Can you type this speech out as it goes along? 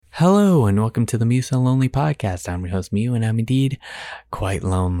Hello and welcome to the Mew So Lonely podcast. I'm your host Mew and I'm indeed quite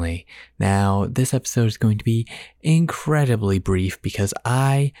lonely. Now, this episode is going to be incredibly brief because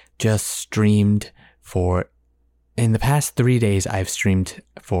I just streamed in the past 3 days, I've streamed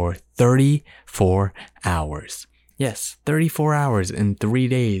for 34 hours. Yes, 34 hours in 3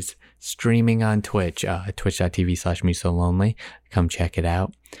 days streaming on Twitch, twitch.tv/MewSoLonely. Come check it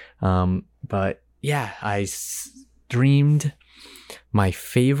out. But yeah, I streamed my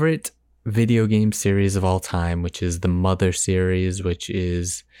favorite video game series of all time, which is the Mother series, which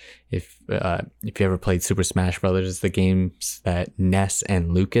is, if you ever played Super Smash Brothers, the games that Ness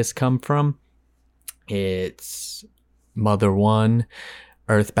and Lucas come from. It's Mother 1,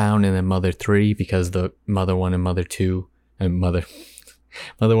 Earthbound, and then Mother 3, because the Mother 1 and Mother 2 and Mother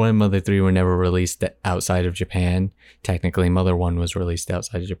 1 and Mother 3 were never released outside of Japan. Technically, Mother 1 was released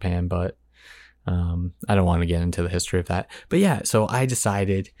outside of Japan, but I don't want to get into the history of that. But yeah, so I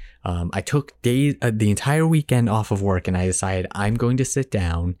decided, I took the entire weekend off of work, and I decided I'm going to sit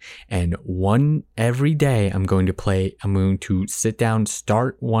down and every day I'm going to sit down,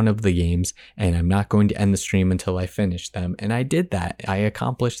 start one of the games, and I'm not going to end the stream until I finish them. And I did that. I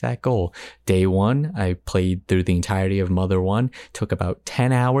accomplished that goal. Day 1, I played through the entirety of Mother 1. Took about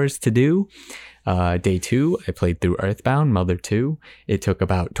 10 hours to do. Day 2, I played through Earthbound, Mother 2. It took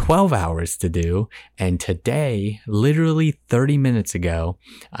about 12 hours to do. And today, literally 30 minutes ago,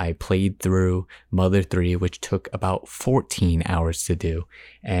 I played through Mother 3, which took about 14 hours to do.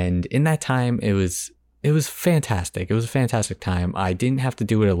 And in that time, it was fantastic. It was a fantastic time. I didn't have to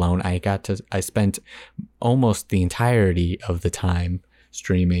do it alone. I spent almost the entirety of the time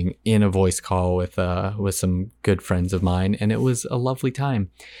streaming in a voice call with some good friends of mine, and it was a lovely time.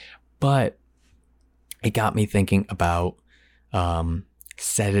 But it got me thinking about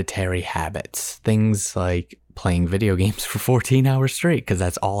sedentary habits, things like playing video games for 14 hours straight, because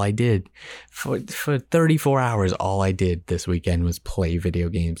that's all I did. For 34 hours, all I did this weekend was play video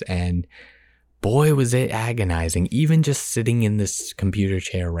games, and boy, was it agonizing. Even just sitting in this computer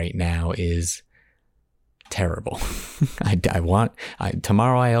chair right now is terrible.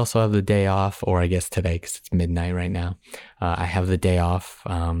 Tomorrow I also have the day off, or I guess today, because it's midnight right now. I have the day off,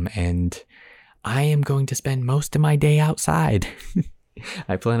 and I am going to spend most of my day outside.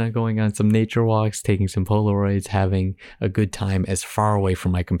 I plan on going on some nature walks, taking some Polaroids, having a good time as far away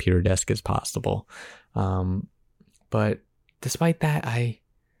from my computer desk as possible. But despite that,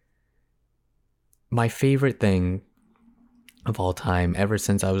 my favorite thing of all time, ever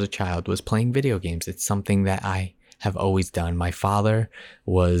since I was a child, was playing video games. It's something that I have always done. My father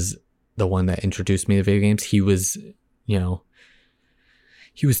was the one that introduced me to video games. He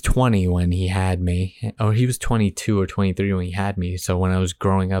was 20 when he had me, or he was 22 or 23 when he had me. So when I was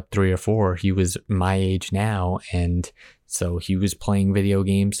growing up 3 or 4, he was my age now. And so he was playing video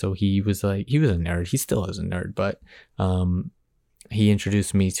games. So he was a nerd. He still is a nerd, but, he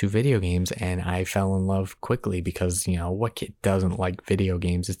introduced me to video games, and I fell in love quickly because, what kid doesn't like video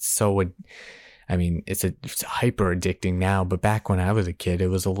games? It's hyper addicting now, but back when I was a kid, it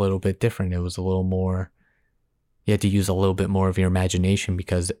was a little bit different. It was a little more, you had to use a little bit more of your imagination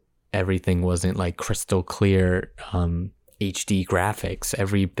because everything wasn't like crystal clear HD graphics.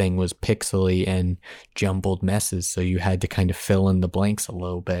 Everything was pixely and jumbled messes, so you had to kind of fill in the blanks a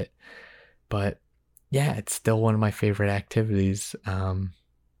little bit. But yeah, it's still one of my favorite activities. And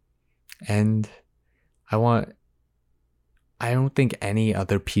I don't think any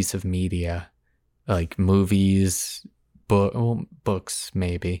other piece of media, like movies, books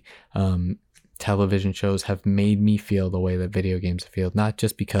maybe, television shows, have made me feel the way that video games feel. Not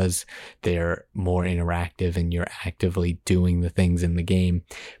just because they're more interactive and you're actively doing the things in the game,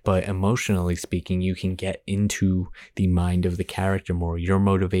 but emotionally speaking, you can get into the mind of the character more. Their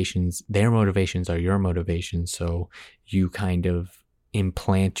motivations are your motivations, so you kind of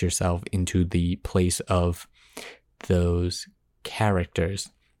implant yourself into the place of those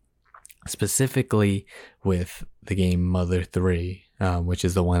characters. Specifically with the game Mother 3, which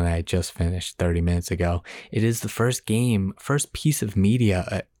is the one that I just finished 30 minutes ago. It is the first piece of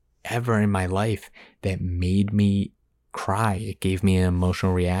media ever in my life that made me cry. It gave me an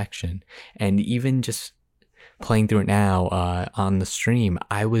emotional reaction. And even just playing through it now on the stream,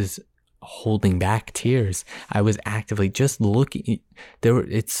 I was holding back tears. I was actively just looking.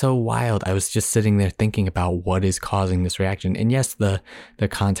 It's so wild. I was just sitting there thinking about what is causing this reaction. And yes, the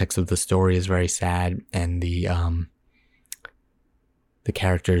context of the story is very sad, and the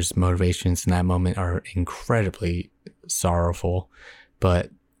characters' motivations in that moment are incredibly sorrowful.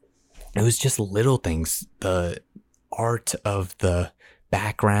 But it was just little things. The art of the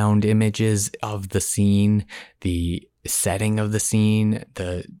background images of the scene, the setting of the scene,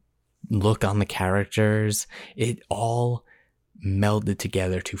 the look on the characters, it all melded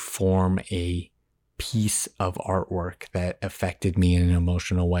together to form a piece of artwork that affected me in an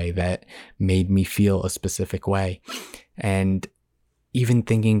emotional way, that made me feel a specific way. And even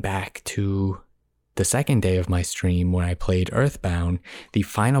thinking back to the second day of my stream when I played Earthbound, the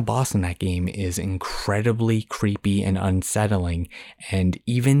final boss in that game is incredibly creepy and unsettling. And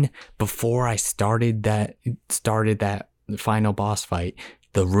even before I started that final boss fight,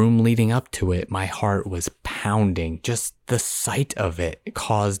 the room leading up to it, my heart was pounding. Just the sight of it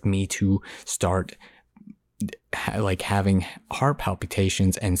caused me to start like having heart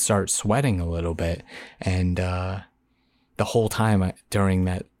palpitations and start sweating a little bit. And the whole time during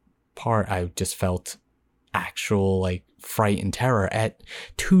that part, I just felt actual like fright and terror at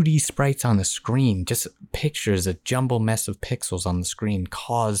 2D sprites on the screen. Just pictures, a jumble mess of pixels on the screen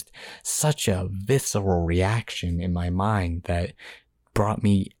caused such a visceral reaction in my mind that brought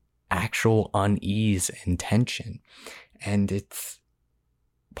me actual unease and tension. And it's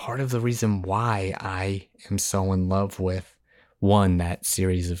part of the reason why I am so in love with that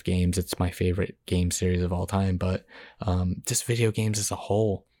series of games. It's my favorite game series of all time, but just video games as a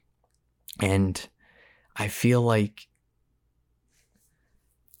whole. And I feel like,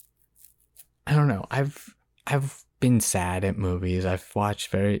 I don't know, I've been sad at movies. I've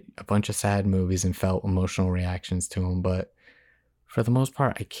watched a bunch of sad movies and felt emotional reactions to them, but for the most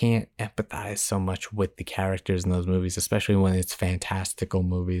part, I can't empathize so much with the characters in those movies, especially when it's fantastical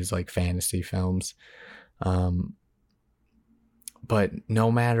movies like fantasy films. But no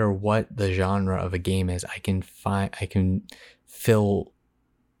matter what the genre of a game is, I can fill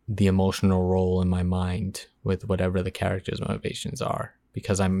the emotional role in my mind with whatever the character's motivations are,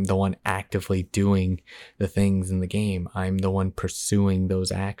 because I'm the one actively doing the things in the game. I'm the one pursuing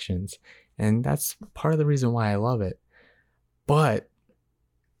those actions. And that's part of the reason why I love it. But,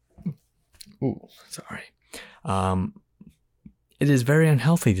 it is very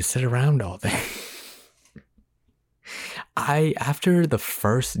unhealthy to sit around all day. After the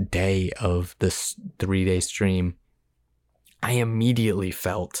first day of this 3-day stream, I immediately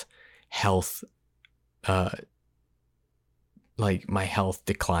felt like my health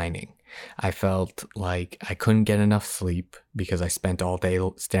declining. I felt like I couldn't get enough sleep because I spent all day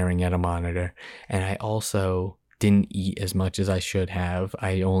staring at a monitor, and I also didn't eat as much as I should have.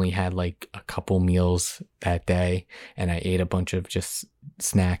 I only had like a couple meals that day, and I ate a bunch of just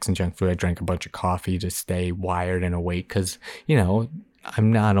snacks and junk food. I drank a bunch of coffee to stay wired and awake because,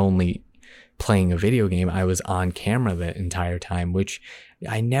 I'm not only playing a video game, I was on camera the entire time, which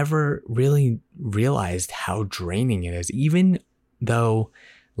I never really realized how draining it is. Even though,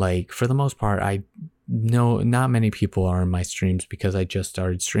 like, for the most part, I know not many people are in my streams because I just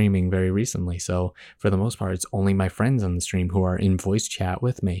started streaming very recently. So for the most part, it's only my friends on the stream who are in voice chat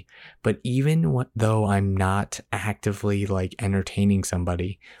with me. But even though I'm not actively like entertaining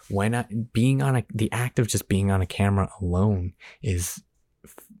somebody, the act of just being on a camera alone is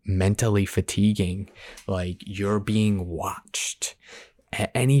mentally fatiguing. Like, you're being watched.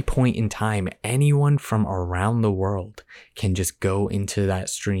 At any point in time, anyone from around the world can just go into that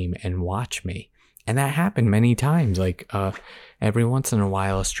stream and watch me. And that happened many times. Like, every once in a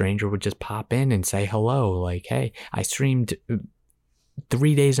while, a stranger would just pop in and say hello. Like, hey, I streamed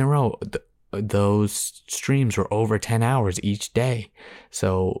 3 days in a row. Those streams were over 10 hours each day.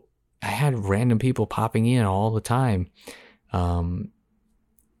 So I had random people popping in all the time, having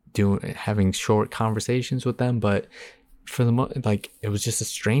short conversations with them. But for it was just a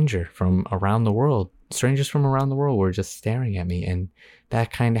stranger from around the world. Strangers from around the world were just staring at me, and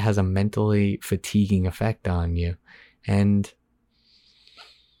that kind of has a mentally fatiguing effect on you. And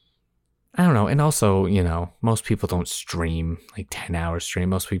I don't know. And also, most people don't stream like 10-hour stream.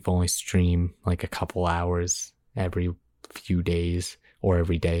 Most people only stream like a couple hours every few days, or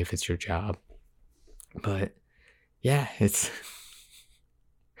every day if it's your job. But yeah, it's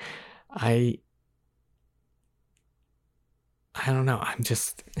I don't know. I'm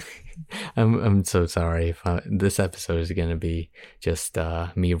just, I'm so sorry if this episode is going to be just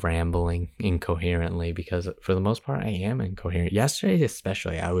me rambling incoherently, because for the most part I am incoherent. Yesterday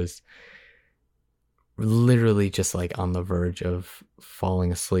especially, I was literally just like on the verge of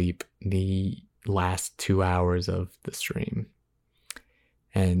falling asleep the last 2 hours of the stream.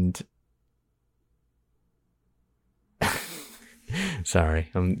 And sorry,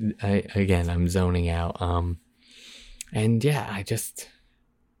 I'm zoning out. And yeah, I just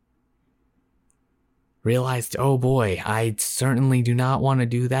realized, oh boy, I certainly do not want to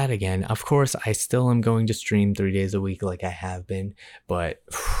do that again. Of course, I still am going to stream 3 days a week like I have been, but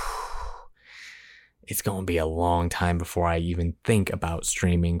it's going to be a long time before I even think about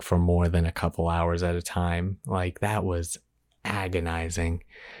streaming for more than a couple hours at a time. Like, that was agonizing,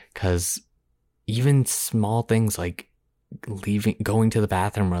 because even small things like going to the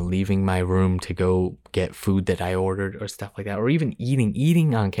bathroom or leaving my room to go get food that I ordered or stuff like that, or even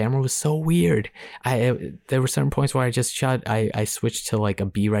eating on camera was so weird. There were certain points where I switched to like a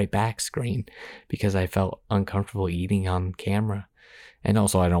be right back screen because I felt uncomfortable eating on camera. And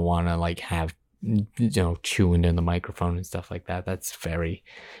also I don't want to like have, chewing in the microphone and stuff like that. That's very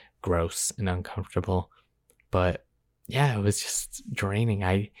gross and uncomfortable. But yeah, it was just draining.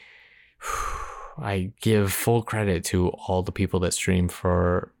 I give full credit to all the people that stream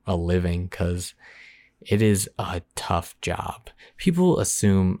for a living, because it is a tough job. People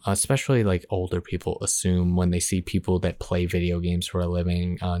assume, especially like older people assume when they see people that play video games for a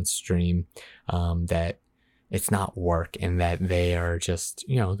living on stream, that it's not work and that they are just,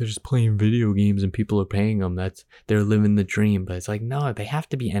 they're just playing video games and people are paying them. They're living the dream. But it's like, no, they have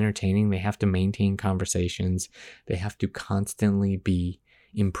to be entertaining. They have to maintain conversations. They have to constantly be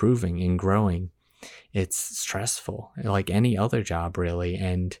improving and growing. It's stressful, like any other job, really.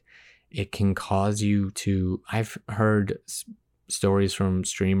 And it can cause you to, I've heard stories from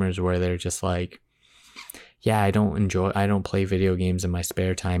streamers where they're just like, yeah, I don't play video games in my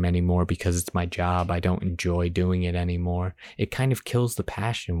spare time anymore because it's my job. I don't enjoy doing it anymore. It kind of kills the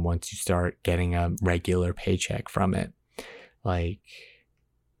passion once you start getting a regular paycheck from it. Like,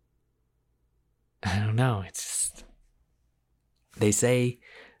 I don't know. It's just, they say,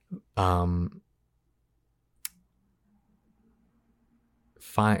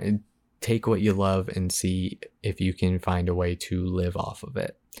 take what you love and see if you can find a way to live off of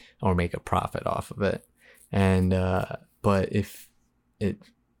it or make a profit off of it. And but if it,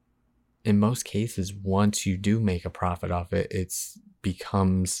 in most cases, once you do make a profit off it, it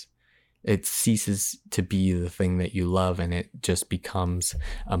ceases to be the thing that you love, and it just becomes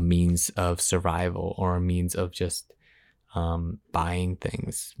a means of survival or a means of just buying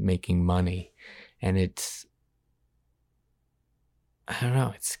things, making money. And it's, I don't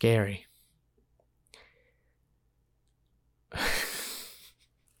know, it's scary.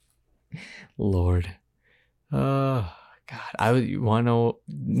 Lord. Oh, God. I want to know,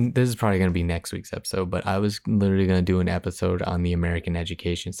 this is probably going to be next week's episode, but I was literally going to do an episode on the American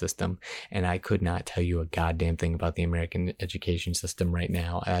education system, and I could not tell you a goddamn thing about the American education system right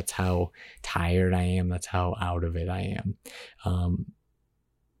now. That's how tired I am. That's how out of it I am.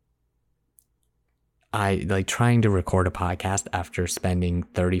 I like trying to record a podcast after spending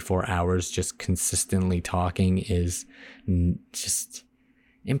 34 hours just consistently talking is just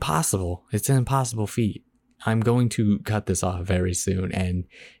impossible. It's an impossible feat. I'm going to cut this off very soon. And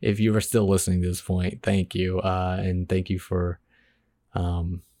if you are still listening to this point, thank you. And thank you for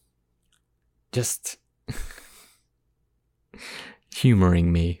just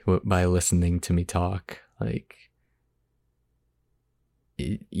humoring me by listening to me talk. Like,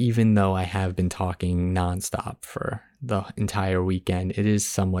 even though I have been talking nonstop for the entire weekend, it is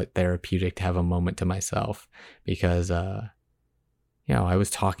somewhat therapeutic to have a moment to myself because, I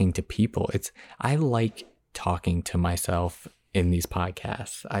was talking to people. I like talking to myself in these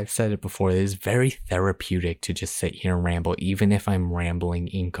podcasts. I've said it before. It is very therapeutic to just sit here and ramble, even if I'm rambling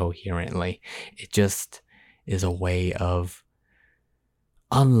incoherently. It just is a way of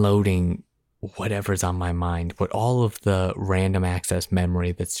unloading whatever's on my mind, but all of the random access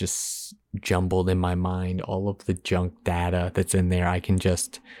memory that's just jumbled in my mind, all of the junk data that's in there, I can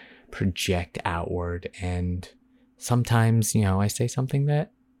just project outward. And sometimes, I say something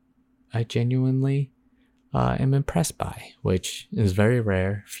that I genuinely am impressed by, which is very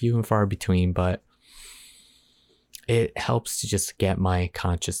rare, few and far between, but it helps to just get my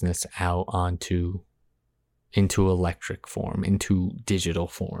consciousness out into electric form, into digital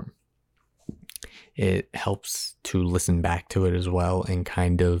form. It helps to listen back to it as well and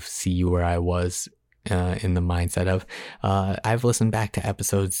kind of see where I was in the mindset of, I've listened back to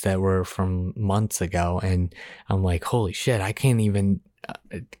episodes that were from months ago, and I'm like, holy shit, I can't even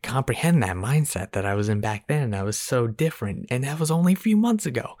comprehend that mindset that I was in back then. I was so different, and that was only a few months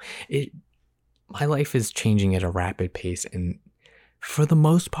ago. My life is changing at a rapid pace, and for the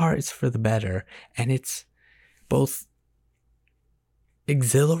most part, it's for the better, and it's both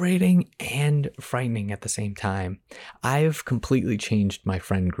exhilarating and frightening at the same time. I've completely changed my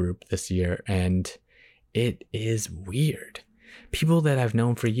friend group this year, and it is weird. People that I've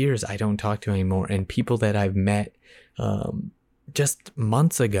known for years, I don't talk to anymore, and people that I've met just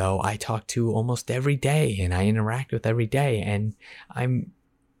months ago, I talk to almost every day, and I interact with every day, and I'm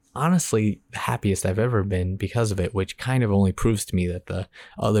honestly the happiest I've ever been because of it, which kind of only proves to me that the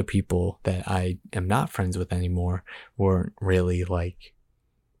other people that I am not friends with anymore weren't really like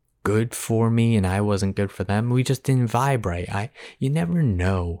good for me and I wasn't good for them. We just didn't vibe right. You never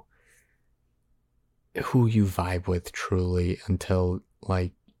know who you vibe with truly until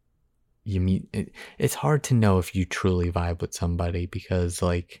like you meet it. It's hard to know if you truly vibe with somebody because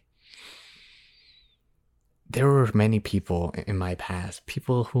like there were many people in my past,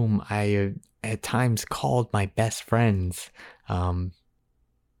 people whom I at times called my best friends. Um,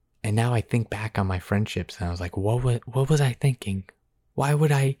 and now I think back on my friendships and I was like, what was I thinking? Why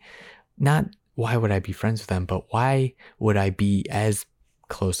would I not, why would I be friends with them, but why would I be as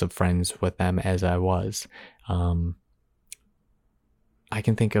close of friends with them as I was? I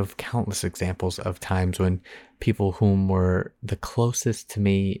can think of countless examples of times when people whom were the closest to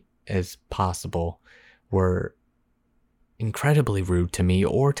me as possible were incredibly rude to me,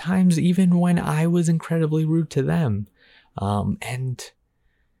 or times even when I was incredibly rude to them. And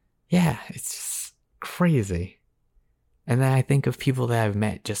yeah, it's just crazy. And then I think of people that I've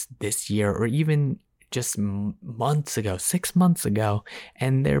met just this year, or even just months ago, 6 months ago,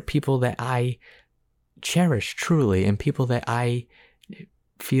 and they're people that I cherish truly, and people that I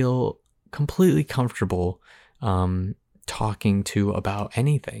feel completely comfortable talking to about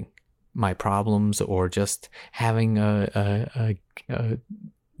anything, my problems, or just having a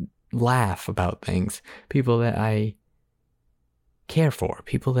laugh about things. People that I care for,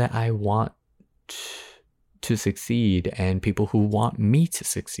 people that I want to succeed, and people who want me to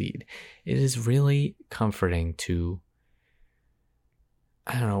succeed. It is really comforting to,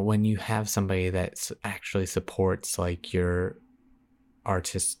 I don't know, when you have somebody that actually supports like your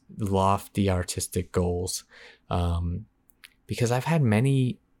lofty artistic goals. Because I've had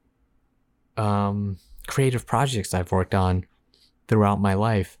many creative projects I've worked on throughout my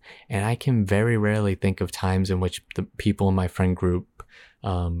life, and I can very rarely think of times in which the people in my friend group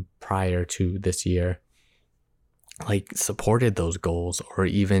prior to this year like supported those goals, or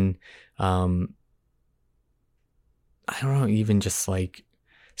even I don't know, even just like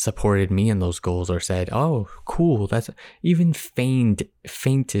supported me in those goals, or said, oh cool, that's even feigned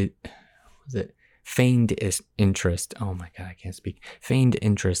interest. Oh my god, I can't speak. Feigned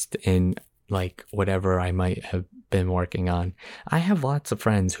interest in like whatever I might have been working on. I have lots of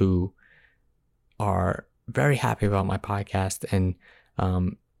friends who are very happy about my podcast and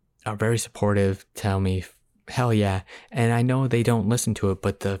are very supportive, tell me hell yeah. And I know they don't listen to it,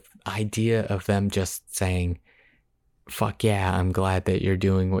 but the idea of them just saying, fuck yeah, I'm glad that you're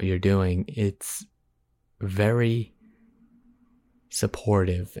doing what you're doing, it's very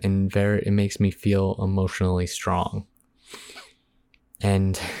supportive and it makes me feel emotionally strong.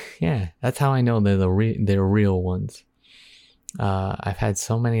 And yeah, that's how I know they're real ones. I've had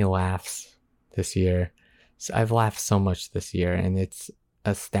so many laughs this year. I've laughed so much this year, and it's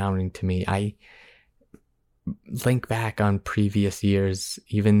astounding to me. I think back on previous years,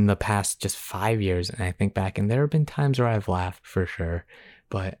 even the past just 5 years, and I think back, and there have been times where I've laughed for sure,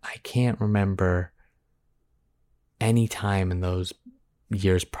 but I can't remember any time in those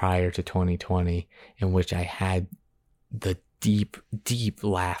years prior to 2020 in which I had the deep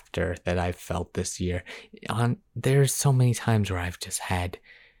laughter that I've felt this year. There's so many times where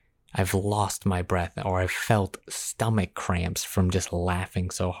I've lost my breath, or I've felt stomach cramps from just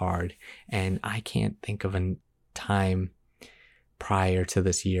laughing so hard. And I can't think of a time prior to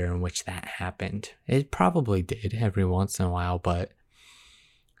this year in which that happened. It probably did every once in a while, but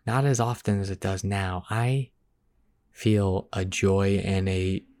not as often as it does now. I feel a joy and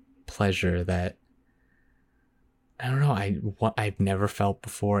a pleasure that, I don't know, I've never felt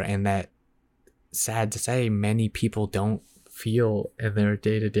before, and that, sad to say, many people don't feel in their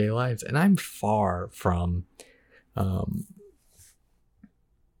day-to-day lives. And I'm far from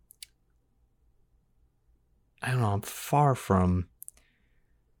I'm far from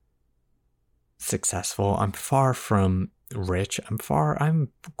successful. I'm far from rich. I'm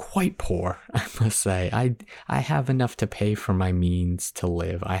quite poor, I must say. I have enough to pay for my means to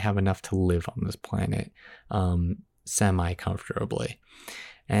live. I have enough to live on this planet semi-comfortably.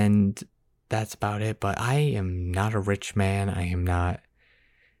 And that's about it. But I am not a rich man. I am not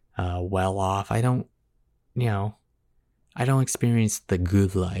well off. I don't experience the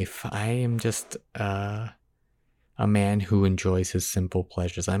good life. I am just a man who enjoys his simple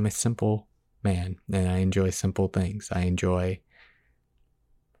pleasures. I'm a simple man, and I enjoy simple things. I enjoy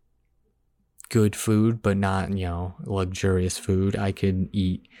good food, but not, luxurious food. I could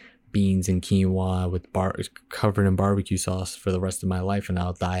eat beans and quinoa with covered in barbecue sauce for the rest of my life, and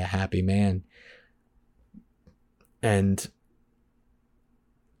I'll die a happy man. And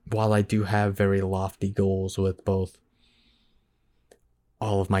while I do have very lofty goals with both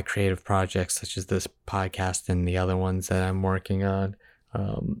all of my creative projects, such as this podcast and the other ones that I'm working on,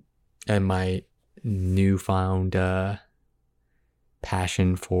 and my newfound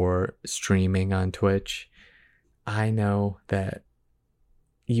passion for streaming on Twitch, I know that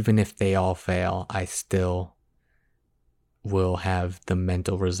even if they all fail, I still will have the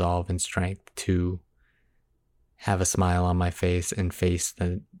mental resolve and strength to have a smile on my face and face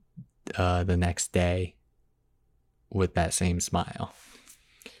the next day with that same smile.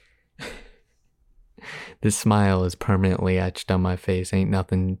 This smile is permanently etched on my face. Ain't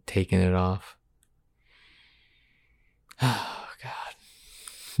nothing taking it off. Oh, God.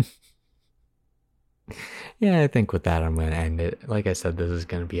 Yeah, I think with that, I'm going to end it. Like I said, this is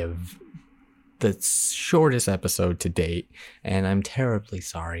going to be the shortest episode to date, and I'm terribly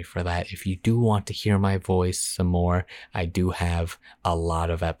sorry for that. If you do want to hear my voice some more, I do have a lot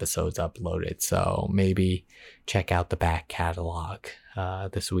of episodes uploaded, so maybe check out the back catalog.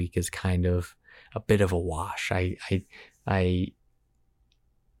 This week is kind of a bit of a wash. I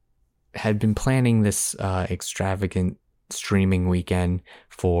had been planning this extravagant streaming weekend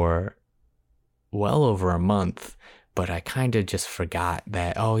for well over a month, but I kind of just forgot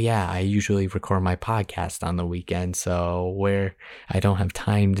that, oh yeah, I usually record my podcast on the weekend, so where I don't have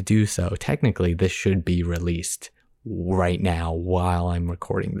time to do so. Technically, this should be released right now while I'm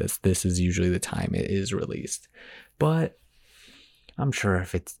recording this. This is usually the time it is released, but I'm sure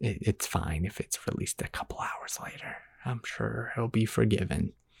if it's fine if it's released a couple hours later. I'm sure it'll be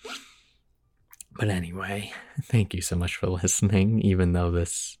forgiven. But anyway, thank you so much for listening, even though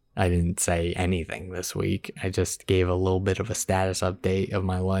I didn't say anything this week. I just gave a little bit of a status update of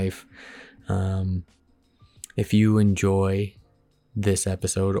my life. If you enjoy this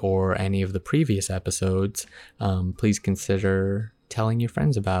episode or any of the previous episodes, please consider telling your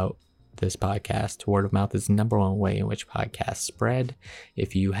friends about this podcast. Word of mouth is the number one way in which podcasts spread.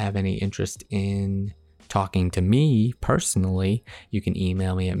 If you have any interest in talking to me personally, you can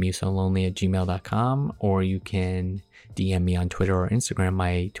email me at musolonely@gmail.com, or you can DM me on Twitter or Instagram.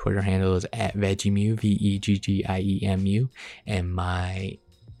 My Twitter handle is @VeggieMew, VEGGIEMU, and my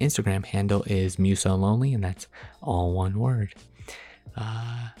Instagram handle is musolonely, and that's all one word.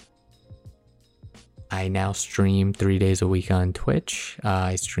 I now stream 3 days a week on Twitch.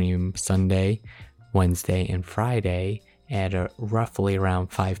 I stream Sunday, Wednesday, and Friday at roughly around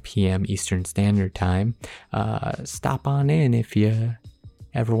 5 p.m. Eastern Standard Time. Stop on in if you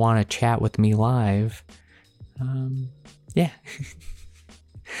ever want to chat with me live. Yeah,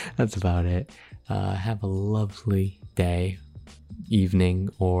 that's about it. Have a lovely day, evening,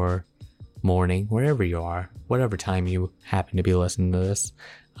 or morning, wherever you are, whatever time you happen to be listening to this.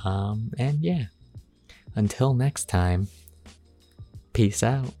 And yeah, until next time, peace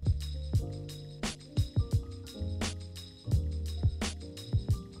out.